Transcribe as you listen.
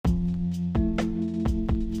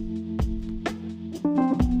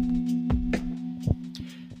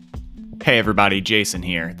Hey everybody, Jason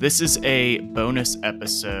here. This is a bonus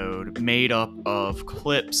episode made up of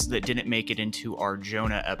clips that didn't make it into our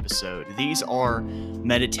Jonah episode. These are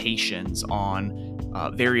meditations on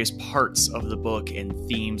various parts of the book and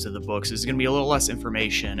themes of the book. So this is going to be a little less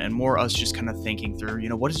information and more us just kind of thinking through,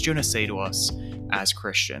 what does Jonah say to us as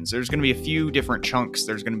Christians? There's going to be a few different chunks.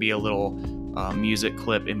 There's going to be a little music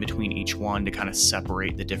clip in between each one to kind of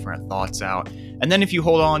separate the different thoughts out. And then if you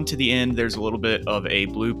hold on to the end, there's a little bit of a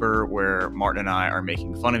blooper where Martin and I are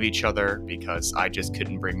making fun of each other because I just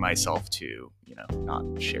couldn't bring myself to,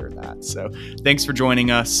 not share that. So thanks for joining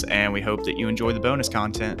us, and we hope that you enjoy the bonus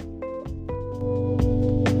content.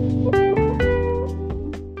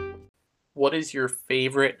 What is your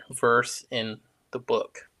favorite verse in the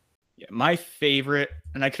book? Yeah, my favorite,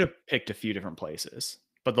 and I could have picked a few different places,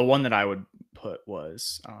 but the one that I would put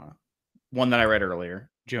was one that I read earlier,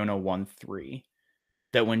 Jonah 1:3.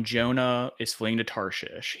 That when Jonah is fleeing to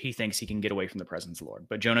Tarshish, he thinks he can get away from the presence of the Lord.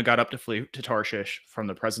 But Jonah got up to flee to Tarshish from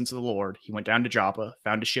the presence of the Lord. He went down to Joppa,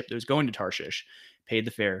 found a ship that was going to Tarshish, paid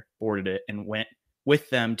the fare, boarded it, and went with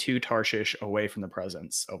them to Tarshish away from the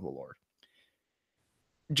presence of the Lord.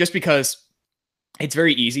 Just because it's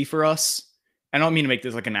very easy for us, I don't mean to make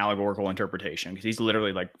this like an allegorical interpretation, because he's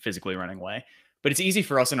literally like physically running away. But it's easy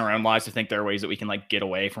for us in our own lives to think there are ways that we can like get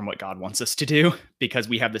away from what God wants us to do, because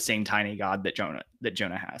we have the same tiny God that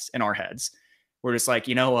Jonah has in our heads. We're just like,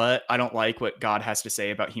 you know what? I don't like what God has to say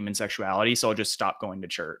about human sexuality, so I'll just stop going to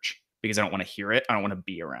church because I don't want to hear it. I don't want to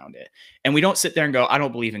be around it. And we don't sit there and go, I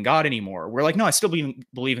don't believe in God anymore. We're like, no, I still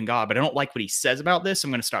believe in God, but I don't like what he says about this. So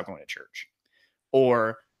I'm going to stop going to church.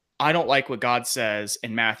 Or I don't like what God says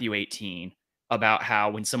in Matthew 18 about how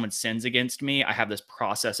when someone sins against me, I have this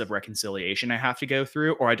process of reconciliation I have to go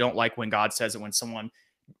through. Or I don't like when God says that when someone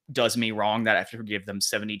does me wrong, that I have to forgive them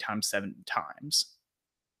 70 times, 7 times.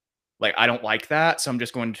 Like, I don't like that. So I'm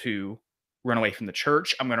just going to run away from the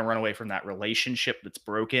church. I'm going to run away from that relationship that's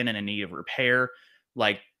broken and in need of repair.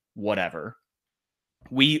 Like, whatever.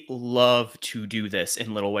 We love to do this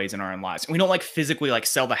in little ways in our own lives. We don't like physically like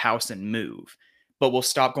sell the house and move. But we'll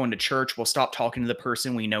stop going to church. We'll stop talking to the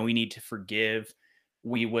person we know we need to forgive.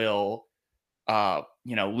 We will,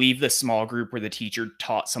 leave the small group where the teacher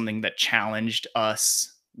taught something that challenged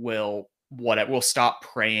us. We'll stop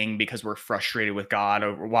praying because we're frustrated with God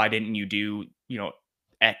over why didn't you do,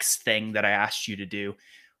 X thing that I asked you to do.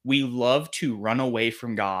 We love to run away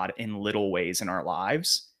from God in little ways in our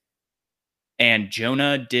lives. And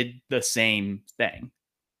Jonah did the same thing.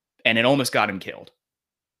 And it almost got him killed.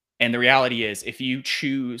 And the reality is, if you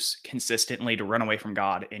choose consistently to run away from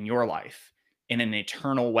God in your life in an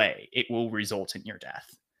eternal way, it will result in your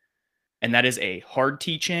death. And that is a hard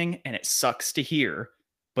teaching, and it sucks to hear,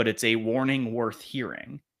 but it's a warning worth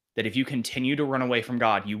hearing that if you continue to run away from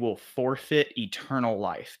God, you will forfeit eternal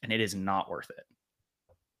life, and it is not worth it.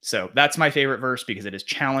 So that's my favorite verse because it is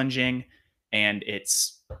challenging and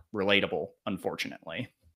it's relatable, unfortunately.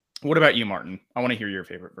 What about you, Martin? I want to hear your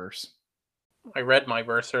favorite verse. I read my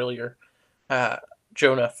verse earlier,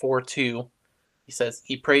 Jonah 4:2. He says,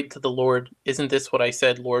 he prayed to the Lord, isn't this what I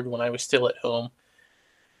said, Lord, when I was still at home?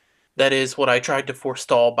 That is what I tried to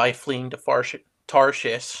forestall by fleeing to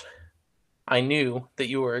Tarshish. I knew that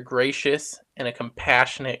you were a gracious and a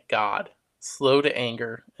compassionate God, slow to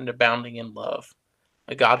anger and abounding in love,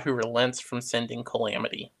 a God who relents from sending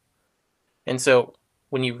calamity. And so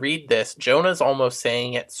when you read this, Jonah's almost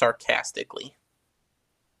saying it sarcastically,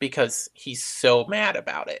 because he's so mad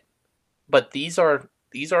about it. But these are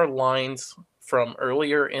lines from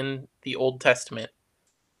earlier in the Old Testament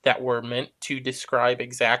that were meant to describe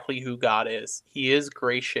exactly who God is. He is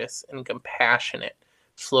gracious and compassionate,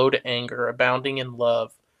 slow to anger, abounding in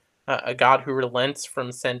love, a God who relents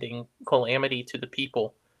from sending calamity to the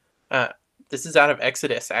people. This is out of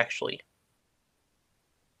Exodus, actually.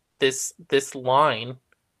 This line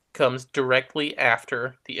comes directly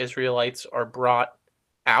after the Israelites are brought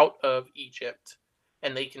out of Egypt,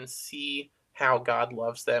 and they can see how God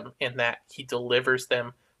loves them and that he delivers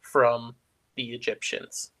them from the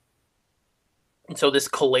Egyptians. And so this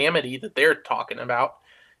calamity that they're talking about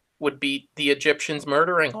would be the Egyptians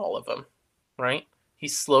murdering all of them, right?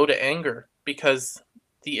 He's slow to anger because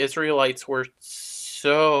the Israelites were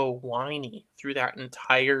so whiny through that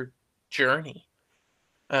entire journey,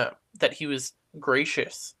 that he was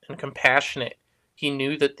gracious and compassionate. He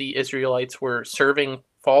knew that the Israelites were serving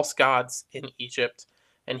false gods in Egypt,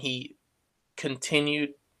 and he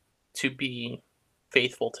continued to be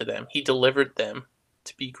faithful to them. He delivered them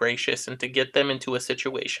to be gracious and to get them into a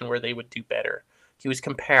situation where they would do better. He was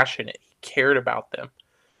compassionate. He cared about them.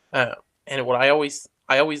 And what I always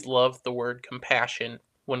love the word compassion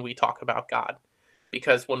when we talk about God,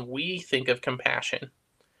 Because when we think of compassion,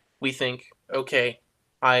 we think, okay,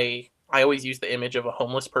 I always use the image of a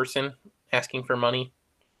homeless person asking for money.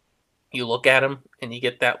 You look at him and you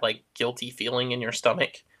get that like guilty feeling in your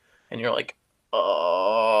stomach, and you're like,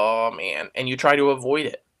 oh man, and you try to avoid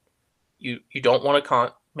it. You don't want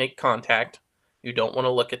to make contact. You don't want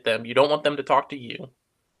to look at them. You don't want them to talk to you.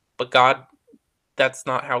 But God, that's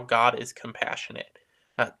not how God is compassionate.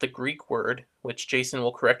 The Greek word, which Jason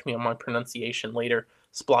will correct me on my pronunciation later,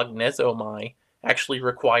 splagnezomai, actually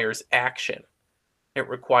requires action. It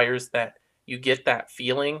requires that you get that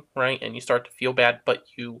feeling, right? And you start to feel bad, but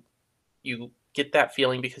you get that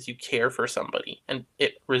feeling because you care for somebody, and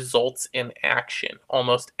it results in action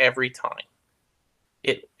almost every time.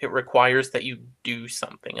 It requires that you do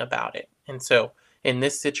something about it. And so in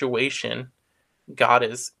this situation, God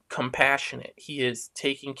is compassionate. He is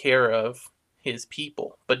taking care of his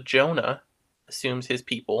people. But Jonah assumes his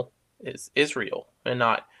people is Israel and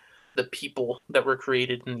not the people that were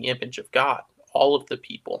created in the image of God, all of the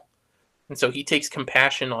people. And so he takes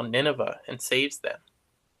compassion on Nineveh and saves them.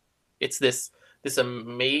 It's this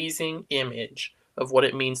amazing image of what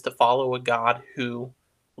it means to follow a God who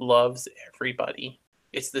loves everybody.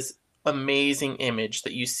 It's this amazing image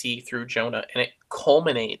that you see through Jonah, and it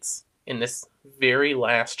culminates in this very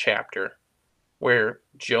last chapter where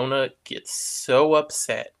Jonah gets so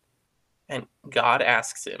upset and God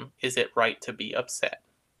asks him, is it right to be upset?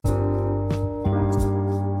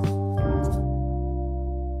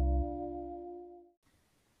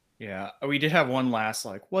 Yeah, we did have one last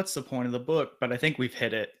like, what's the point of the book? But I think we've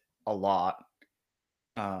hit it a lot.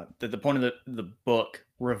 That the point of the book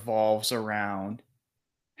revolves around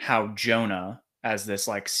how Jonah, as this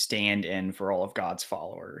like stand-in for all of God's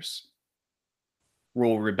followers,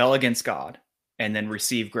 will rebel against God and then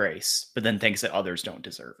receive grace, but then thinks that others don't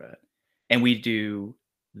deserve it. And we do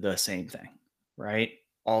the same thing, right?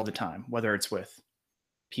 All the time, whether it's with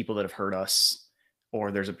people that have hurt us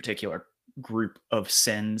or there's a particular group of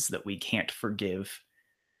sins that we can't forgive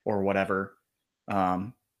or whatever.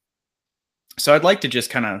 Um, so I'd like to just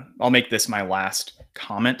kind of, I'll make this my last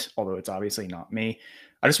comment, although it's obviously not me.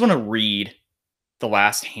 I just want to read the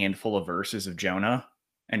last handful of verses of Jonah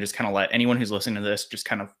and just kind of let anyone who's listening to this just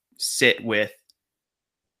kind of sit with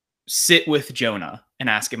Jonah and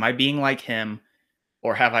ask, am I being like him,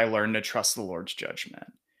 or have I learned to trust the Lord's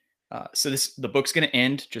judgment? So the book's going to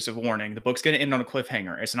end, just a warning, the book's going to end on a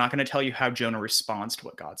cliffhanger. It's not going to tell you how Jonah responds to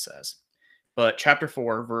what God says. But chapter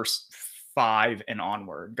 4, verse 5 and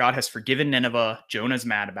onward, God has forgiven Nineveh. Jonah's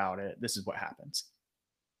mad about it. This is what happens.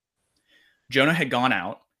 Jonah had gone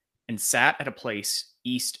out and sat at a place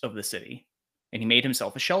east of the city, and he made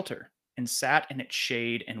himself a shelter and sat in its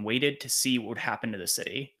shade and waited to see what would happen to the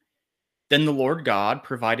city. Then the Lord God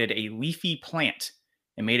provided a leafy plant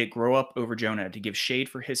and made it grow up over Jonah to give shade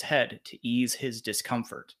for his head to ease his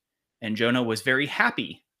discomfort. And Jonah was very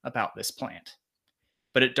happy about this plant.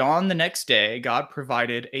 But at dawn the next day, God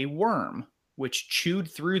provided a worm which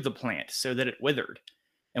chewed through the plant so that it withered.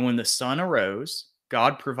 And when the sun arose,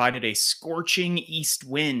 God provided a scorching east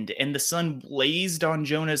wind, and the sun blazed on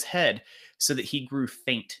Jonah's head so that he grew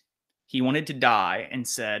faint. He wanted to die and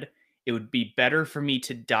said, "It would be better for me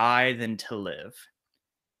to die than to live."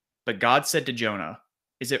 But God said to Jonah,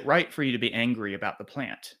 "Is it right for you to be angry about the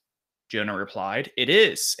plant?" Jonah replied, "It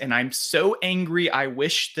is, and I'm so angry I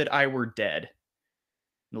wish that I were dead."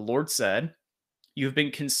 The Lord said, "You have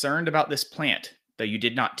been concerned about this plant, though you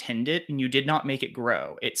did not tend it and you did not make it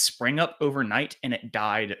grow. It sprang up overnight and it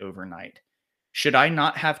died overnight. Should I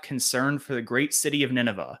not have concern for the great city of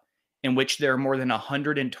Nineveh, in which there are more than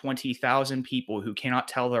 120,000 people who cannot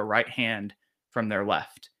tell their right hand from their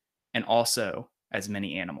left, and also as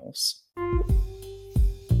many animals?"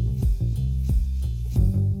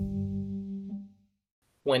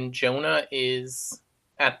 When Jonah is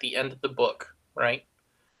at the end of the book, right?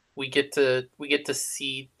 We get to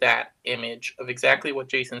see that image of exactly what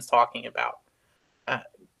Jason's talking about. Uh,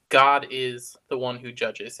 God is the one who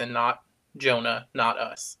judges, and not Jonah, not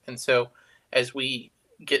us. And so, as we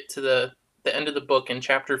get to the end of the book in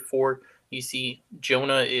chapter 4, you see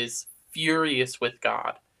Jonah is furious with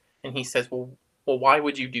God, and he says, "Well, why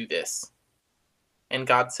would you do this?" And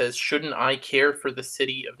God says, "Shouldn't I care for the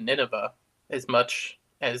city of Nineveh as much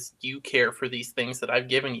as you care for these things that I've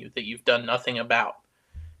given you that you've done nothing about?"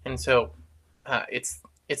 And so it's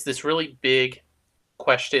this really big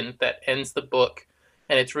question that ends the book,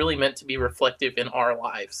 and it's really meant to be reflective in our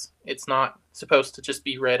lives. It's not supposed to just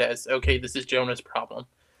be read as, okay, this is Jonah's problem.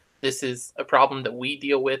 This is a problem that we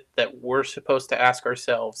deal with, that we're supposed to ask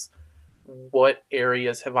ourselves, what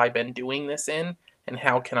areas have I been doing this in, and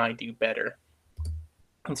how can I do better?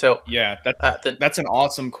 And so, Yeah, then that's an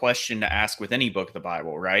awesome question to ask with any book of the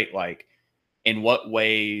Bible, right? Like, in what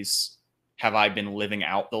ways have I been living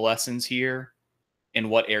out the lessons here? In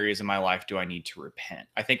what areas of my life do I need to repent?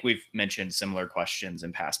 I think we've mentioned similar questions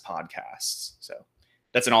in past podcasts. So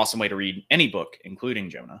that's an awesome way to read any book, including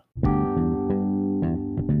Jonah.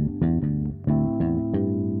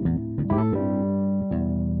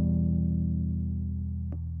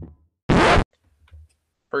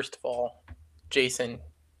 first of all, Jason,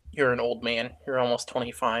 you're an old man. You're almost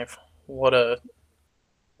 25. What a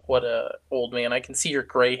old man. I can see your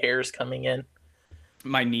gray hairs coming in.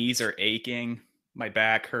 My knees are aching. My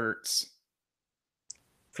back hurts.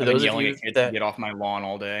 For I've been those of yelling at you kids to that get off my lawn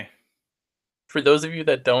all day. for those of you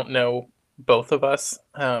that don't know both of us,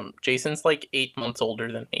 Jason's like 8 months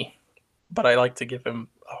older than me, but I like to give him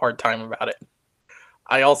a hard time about it.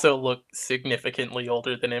 I also look significantly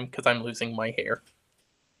older than him because I'm losing my hair.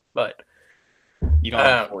 But You don't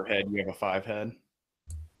have a um, 4 head, you have a 5 head.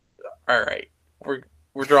 all right,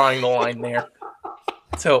 we're drawing the line there.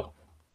 So